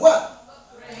prison, but what?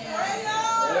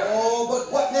 Oh,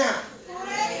 but what now?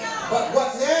 But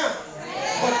what now?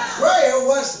 But prayer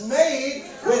was made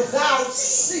without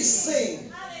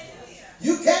ceasing.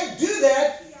 You can't do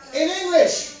that in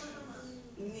English.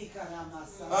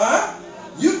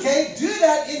 You can't do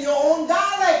that in your own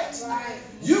dialect.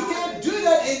 You can't do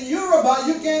that in Yoruba.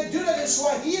 You can't do that in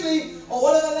Swahili or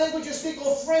whatever language you speak,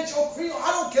 or French or Creole.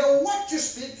 I don't care what you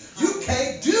speak. You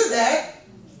can't do that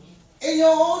in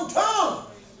your own tongue.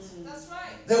 That's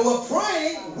right. They were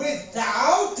praying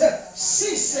without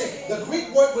ceasing. The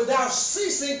Greek word without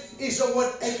ceasing is the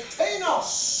word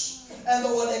ektenos. And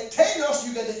the word ektenos,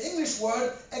 you get the English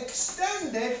word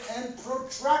extended and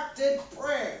protracted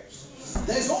prayers.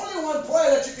 There's only one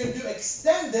prayer that you can do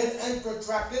extended and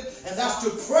protracted, and that's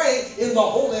to pray in the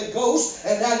Holy Ghost,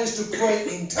 and that is to pray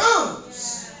in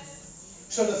tongues.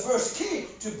 So the first key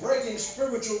to breaking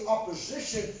spiritual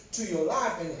opposition to your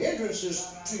life and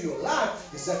hindrances to your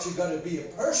life is that you've got to be a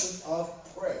person of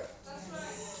prayer.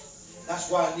 That's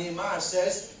why Nehemiah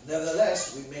says,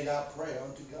 nevertheless, we made our prayer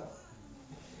unto God.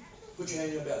 Put your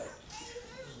hand in your belly.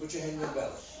 Put your hand in your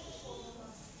belly.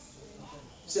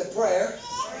 Say prayer.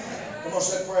 Come on,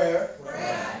 say prayer.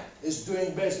 Is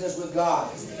doing business with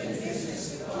God.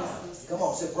 Come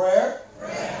on, say prayer.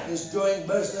 Is doing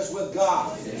business with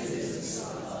God.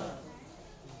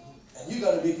 And you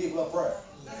got to be people of prayer.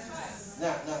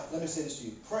 Now, let me say this to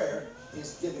you. Prayer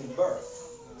is giving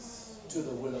birth to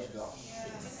the will of God.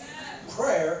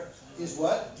 Prayer is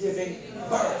what? Giving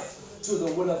birth to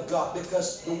the will of God.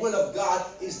 Because the will of God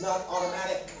is not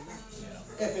automatic.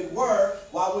 If it were,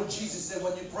 why would Jesus say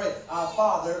when you pray, our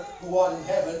Father who art in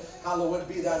heaven, hallowed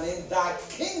be thy name, thy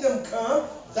kingdom come,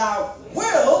 thy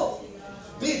will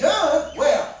be done,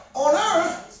 where? On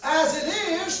earth as it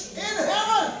is in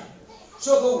heaven.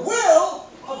 So the will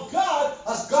of God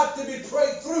has got to be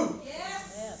prayed through.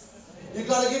 Yes. You've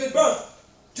got to give it birth.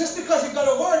 Just because you've got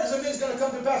a word doesn't mean it's going to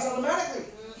come to pass automatically.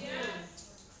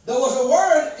 Yes. There was a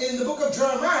word in the book of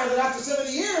Jeremiah that after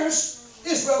 70 years,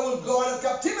 Israel would go out of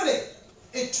captivity.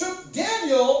 It took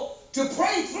Daniel to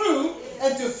pray through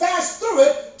and to fast through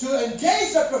it to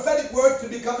engage that prophetic word to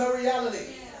become a reality.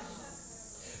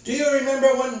 Yes. Do you remember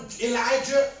when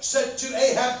Elijah said to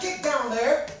Ahab, get down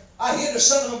there, I hear the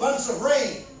sound of abundance of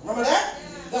rain. Remember that?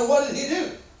 Yes. Then what did he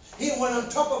do? He went on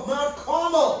top of Mount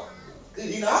Carmel.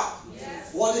 Did he not?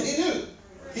 Yes. What did he do?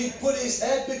 He put his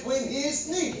head between his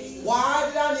knees. Why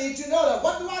did I need to know that?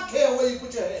 What do I care where you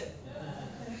put your head?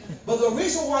 But the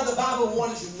reason why the Bible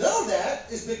wanted you to know that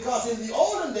is because in the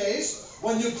olden days,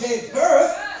 when you gave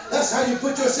birth, that's how you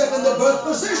put yourself in the birth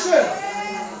position.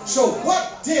 So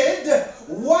what did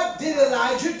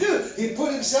Elijah do? He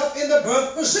put himself in the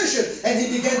birth position and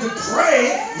he began to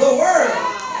pray the word.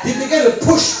 He began to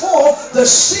push forth the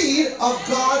seed of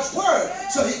God's word.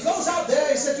 So he goes out there,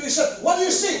 he said to himself, what do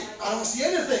you see? I don't see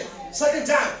anything. Second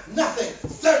time, nothing.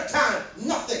 Third time,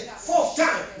 nothing. Fourth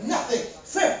time, nothing.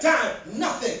 Fifth time,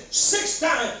 nothing. Sixth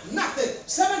time, nothing.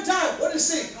 Seventh time, what do you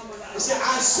see? He said,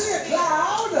 I see a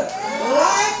cloud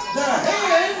like the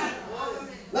hand,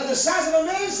 like the size of a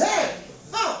man's hand.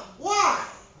 Now, why?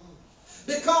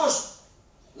 Because,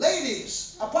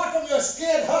 ladies, apart from your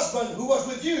scared husband who was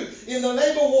with you in the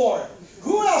labor ward,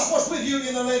 who else was with you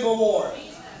in the labor ward?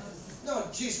 No,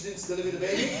 Jesus didn't deliver the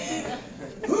baby.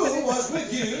 Who was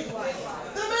with you?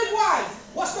 The midwife.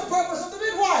 What's the purpose of the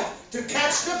midwife? To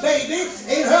catch the baby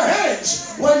in her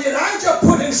hands. When Elijah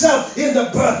put himself in the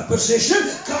birth position,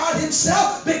 God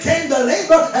himself became the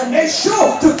labor and made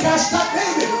sure to catch that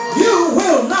baby. You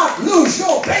will not lose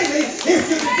your baby if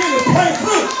you begin to pray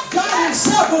through. God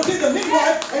himself will be the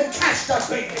midwife and catch that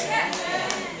baby.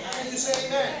 Can you say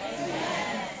amen?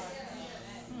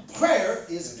 Prayer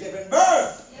is giving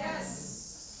birth.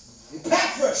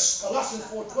 Epaphras, Colossians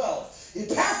 4:12.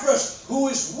 Epaphras, who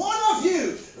is one of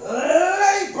you,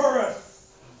 laboreth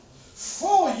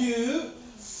for you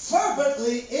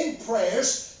fervently in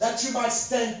prayers, that you might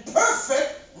stand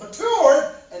perfect,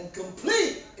 mature, and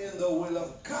complete in the will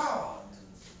of God.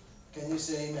 Can you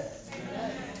say amen?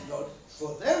 Amen. Now,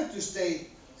 for them to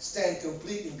stand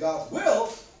complete in God's will,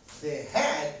 they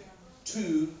had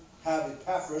to have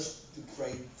Epaphras to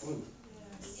pray through.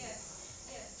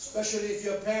 Especially if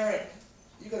you're a parent,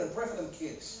 you got to pray for them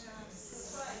kids.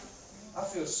 I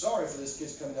feel sorry for these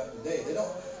kids coming up today.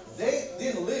 They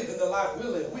didn't live in the life we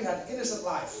live. We had an innocent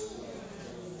life.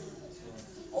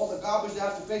 All the garbage they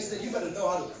have to face there, you better know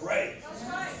how to pray. That's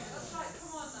right.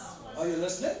 Come on now. Are you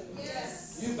listening?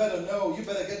 Yes. You better know. You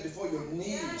better get before your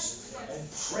knees and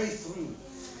pray through.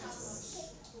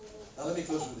 Now let me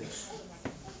close with this.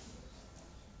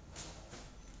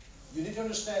 You need to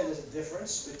understand there's a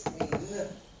difference between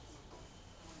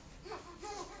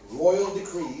royal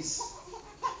decrees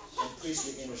and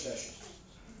priestly intercession.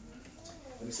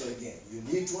 Let me say it again. You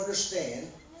need to understand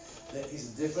that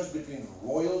there's a difference between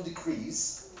royal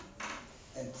decrees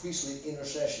and priestly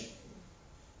intercession.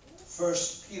 1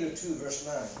 Peter 2 verse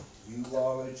 9. You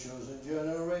are a chosen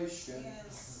generation,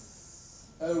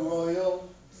 a royal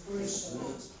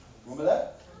priesthood. Remember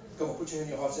that? Come on, put your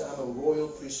hand in your heart and say, I'm a royal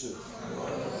priesthood.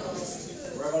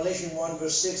 Revelation 1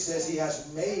 verse 6 says he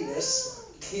has made us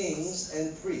kings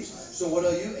and priests. So what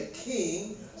are you? A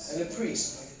king and a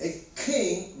priest. A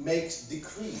king makes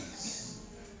decrees.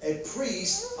 A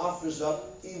priest offers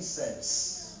up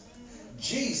incense.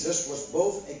 Jesus was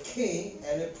both a king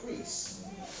and a priest.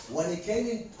 When he came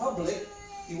in public,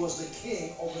 he was the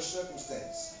king over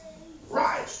circumstance.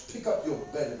 Rise, pick up your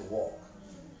bed and walk.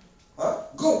 Huh?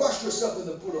 Go wash yourself in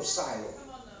the pool of Siloam.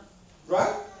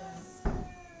 Right?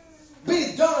 Be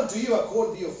it done unto you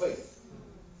according to your faith.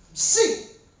 See.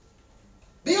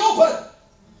 Be open.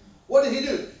 What did he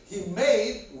do? He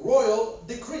made royal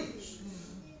decrees.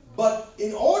 But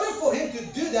in order for him to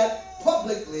do that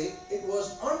publicly, it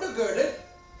was undergirded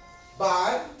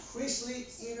by priestly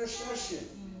intercession,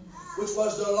 which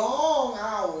was the long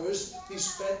hours he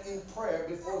spent in prayer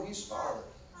before his Father.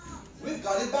 We've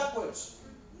got it backwards.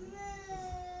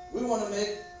 We want to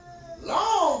make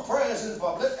long prayers in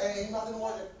public and ain't nothing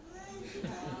working.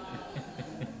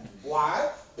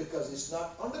 Why? Because it's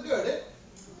not undergirded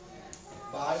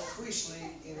by priestly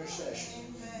intercession.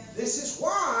 This is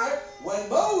why when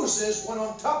Moses went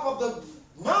on top of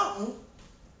the mountain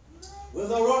with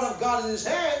the rod of God in his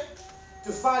hand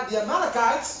to fight the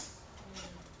Amalekites,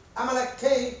 Amalek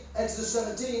came, Exodus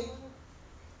 17,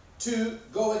 to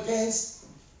go against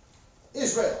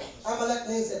Israel. Amalek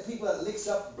means a people that licks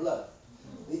up blood.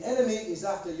 The enemy is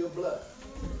after your blood.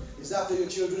 Is after your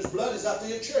children's blood. Is after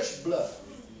your church's blood.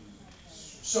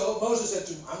 So Moses said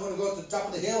to him, I'm going to go to the top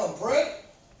of the hill and pray.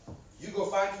 You go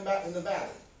fight him back in the valley.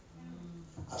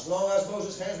 As long as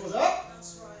Moses' hands was up,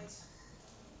 That's right.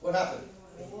 what happened?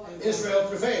 Israel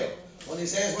prevailed. When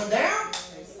his hands went down,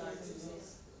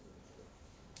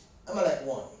 Amalek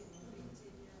won.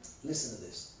 Listen to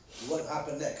this. What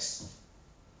happened next?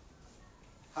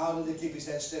 How did he keep his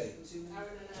hands steady?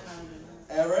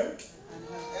 Aaron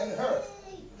and Hur.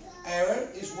 Aaron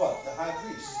is what? The high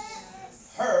priest.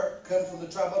 Hur comes from the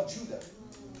tribe of Judah.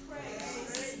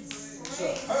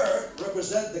 So Hur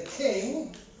represents the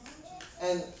king,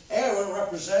 and Aaron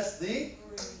represents the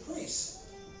priest.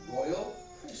 Royal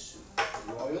priesthood.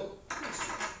 Royal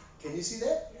priesthood. Can you see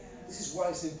that? This is why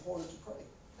it's important to pray.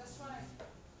 That's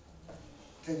right.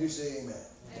 Can you say amen?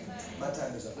 Amen. My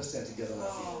time is up. Let's stand together on our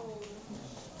feet.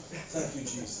 Thank you,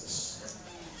 Jesus.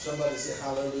 Somebody say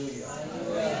hallelujah.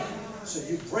 Hallelujah. So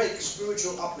you break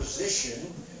spiritual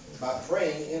opposition by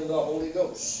praying in the Holy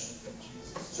Ghost.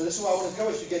 So this is why I want to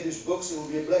encourage you to get these books. It will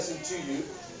be a blessing to you.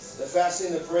 The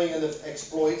fasting, the praying, and the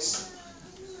exploits.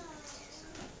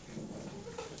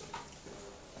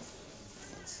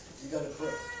 You got to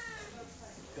pray.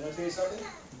 Can I tell you something?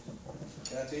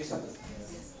 Can I tell you something?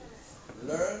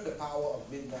 Learn the power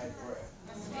of midnight prayer.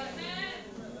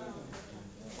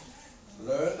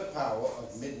 Learn the power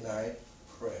of midnight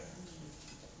prayer.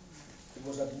 It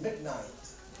was at midnight.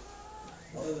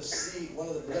 One of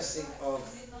the blessing of,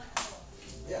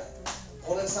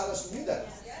 Paul and Silas knew that.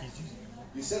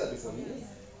 You said that before, didn't you?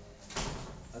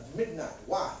 At midnight.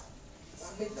 Why? Why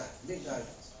midnight?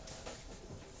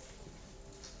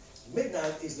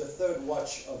 Midnight is the third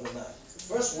watch of the night.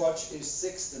 First watch is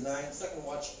 6 to 9. Second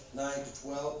watch, 9 to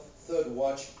 12. Third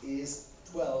watch is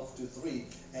 12 to 3.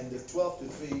 And the 12 to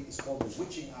 3 is called the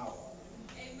witching hour.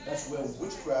 That's where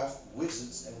witchcraft,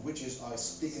 wizards, and witches are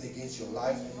speaking against your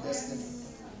life and destiny.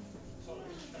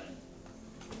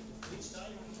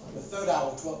 The third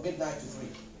hour, midnight to 3.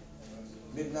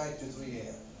 Midnight to 3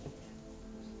 a.m.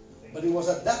 But it was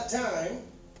at that time,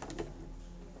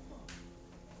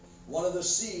 one of the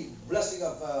seed, blessing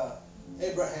of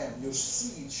Abraham, your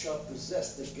seed shall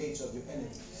possess the gates of your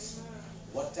enemies.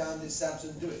 What time did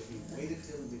Samson do it? He waited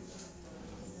till midnight.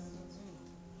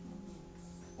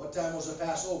 What time was the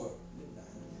Passover? Midnight.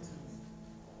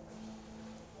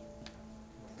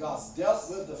 God dealt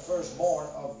with the firstborn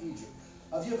of Egypt.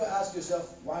 Have you ever asked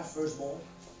yourself, why firstborn?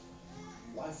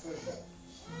 Why firstborn?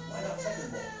 Why not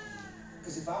secondborn?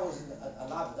 Because if I was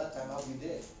alive at that time, I would be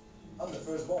dead. I'm the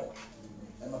firstborn.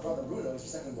 And my brother Bruno is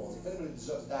the secondborn. If anybody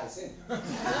deserves to die, it's him.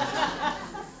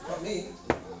 Not me.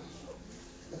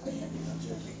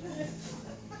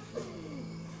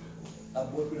 I'm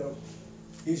joking.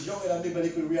 He's younger than me, but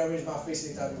he could rearrange my face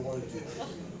anytime he wanted to.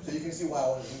 So you can see why I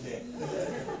wanted him dead.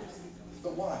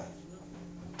 But why?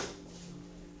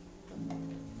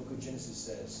 Book of Genesis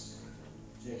says,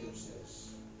 Jacob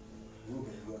says,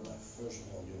 Reuben, you are my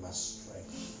firstborn, you're my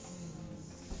strength.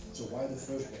 So why the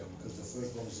firstborn? Because the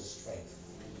firstborn is a strength.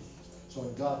 So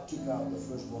when God took out the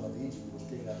firstborn of Egypt, he was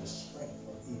taking out the strength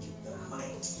of Egypt, the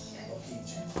might of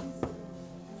Egypt.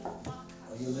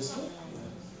 Are you listening?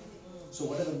 So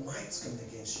whatever might's coming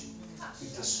against you, we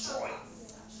destroy it.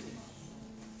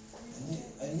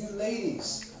 And you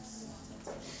ladies,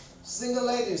 single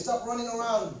ladies, stop running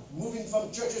around, moving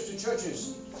from churches to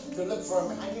churches to look for a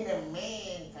man. I need a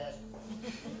man, Pastor.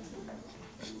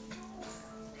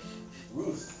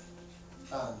 Ruth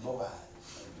found Boaz.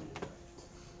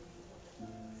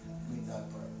 Midnight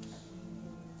prayers.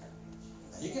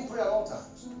 And you can pray at all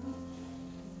times.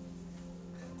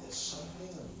 There's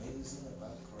something amazing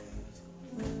about praying.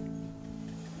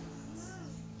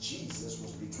 Jesus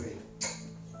was betrayed.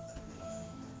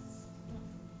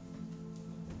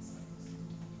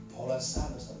 Paul and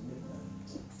Silas at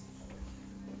midnight.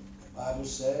 The Bible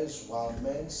says, while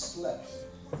men slept,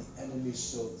 the enemy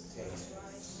sowed tares.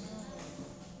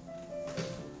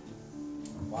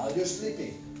 While you're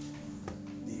sleeping,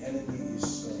 the enemy is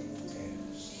sowing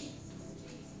tares.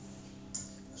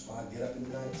 That's why I get up in the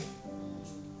night.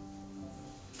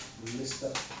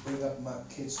 Bring up my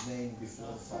kid's name before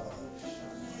the Father.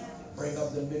 Bring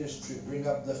up the ministry. Bring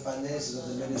up the finances of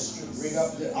the ministry. Bring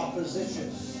up the opposition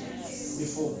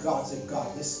before God. Say,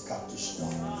 God, this has got to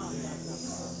stop.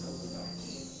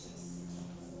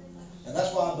 And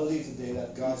that's why I believe today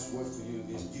that God's word for you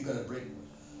is you're going to break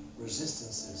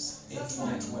resistances in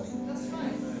 2020.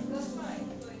 That's right.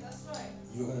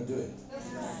 You're going to do it. That's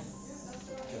right.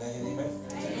 Can I hear an amen?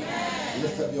 Amen.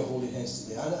 Lift up your holy hands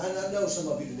today. And I know some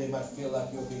of you today might feel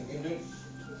like you're being hindered.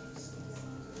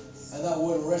 And that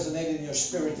word resonated in your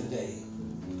spirit today.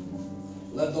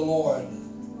 Let the Lord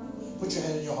put your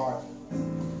hand in your heart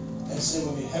and say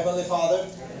with me, Heavenly Father,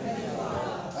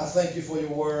 I thank you for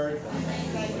your word.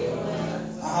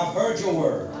 I have heard your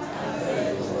word.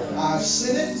 I have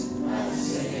seen it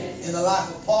in the life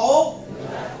of Paul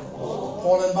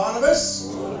and Barnabas,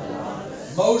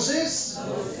 Moses,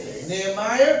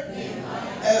 Nehemiah,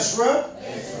 Ezra,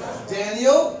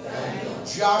 Daniel,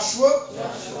 Joshua,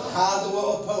 how they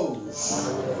were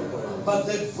opposed. But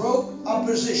they broke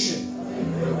opposition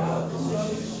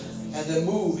and they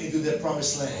moved into their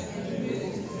promised land.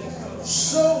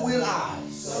 So will I.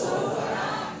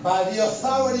 By the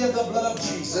authority of the blood of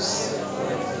Jesus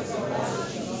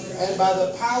and by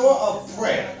the power of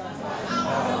prayer.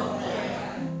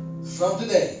 From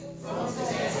today,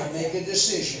 I make a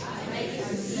decision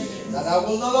that I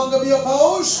will no longer be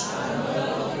opposed,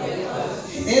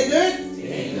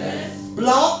 hindered,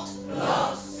 blocked,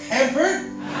 hampered,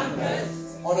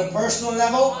 on a personal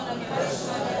level,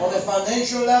 on a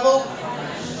financial level,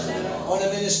 on a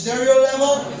ministerial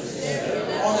level,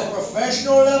 on a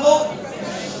professional level,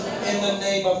 in the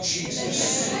name of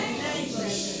Jesus.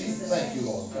 Thank you,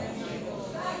 Lord God.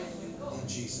 In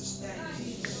Jesus' name.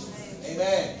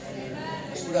 Amen.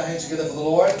 Let's put our hands together for the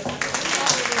Lord.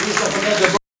 Please don't forget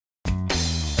to.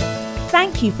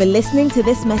 Thank you for listening to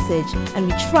this message, and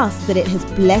we trust that it has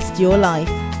blessed your life.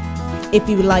 If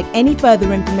you would like any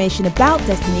further information about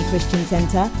Destiny Christian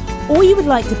Center, or you would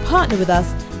like to partner with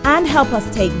us and help us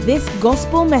take this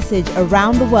gospel message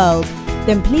around the world,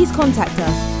 then please contact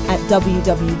us at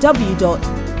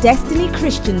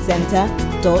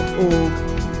www.destinychristiancenter.org.